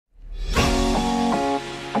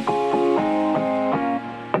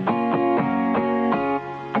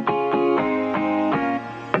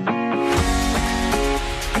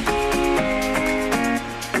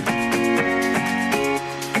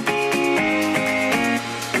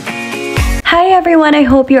Hi everyone, I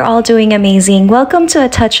hope you're all doing amazing. Welcome to A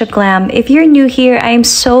Touch of Glam. If you're new here, I am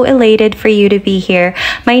so elated for you to be here.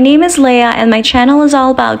 My name is Leia and my channel is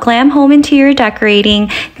all about glam home interior decorating,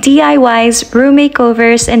 DIYs, room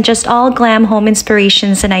makeovers, and just all glam home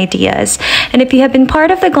inspirations and ideas. And if you have been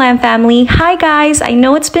part of the Glam family, hi guys! I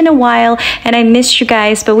know it's been a while and I missed you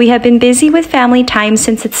guys, but we have been busy with family time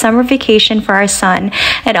since it's summer vacation for our son.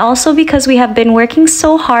 And also because we have been working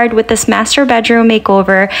so hard with this Master Bedroom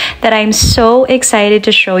Makeover that I'm so excited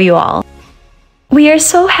to show you all. We are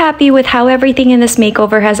so happy with how everything in this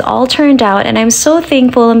makeover has all turned out, and I'm so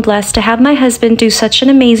thankful and blessed to have my husband do such an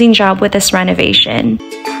amazing job with this renovation.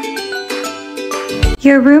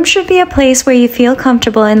 Your room should be a place where you feel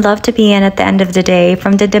comfortable and love to be in at the end of the day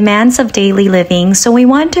from the demands of daily living, so we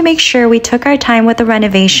wanted to make sure we took our time with the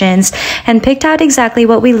renovations and picked out exactly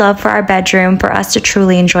what we love for our bedroom for us to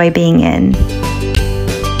truly enjoy being in.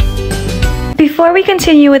 Before we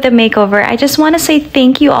continue with the makeover, I just want to say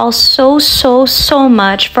thank you all so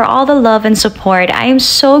much for all the love and support. I am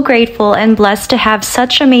so grateful and blessed to have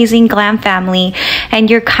such amazing glam family, and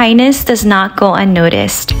your kindness does not go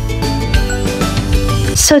unnoticed.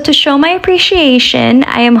 So to show my appreciation,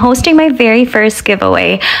 I am hosting my very first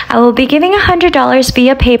giveaway. I will be giving $100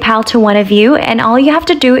 via PayPal to one of you, and all you have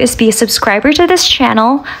to do is be a subscriber to this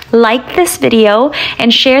channel, like this video,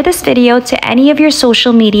 and share this video to any of your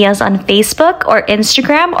social medias on Facebook or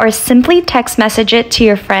Instagram, or simply text message it to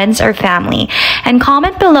your friends or family. And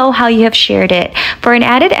comment below how you have shared it. For an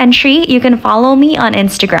added entry, you can follow me on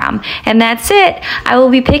Instagram. And that's it. I will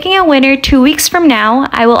be picking a winner 2 weeks from now.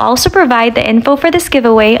 I will also provide the info for this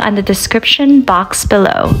giveaway on the description box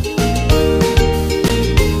below.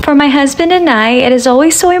 For my husband and I, it is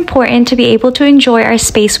always so important to be able to enjoy our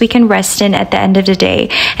space we can rest in at the end of the day.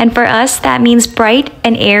 And for us, that means bright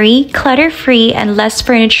and airy, clutter-free, and less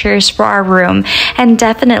furnitures for our room, and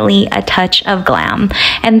definitely a touch of glam.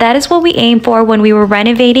 And that is what we aim for when we were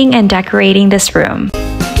renovating and decorating this room.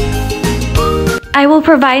 I will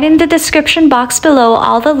provide in the description box below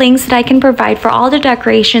all the links that I can provide for all the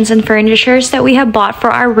decorations and furnitures that we have bought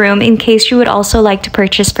for our room in case you would also like to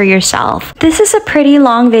purchase for yourself. This is a pretty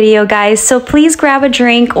long video, guys, so please grab a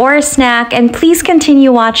drink or a snack and please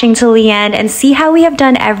continue watching till the end and see how we have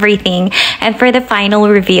done everything and for the final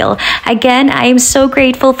reveal. Again, I am so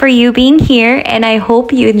grateful for you being here and I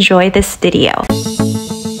hope you enjoy this video.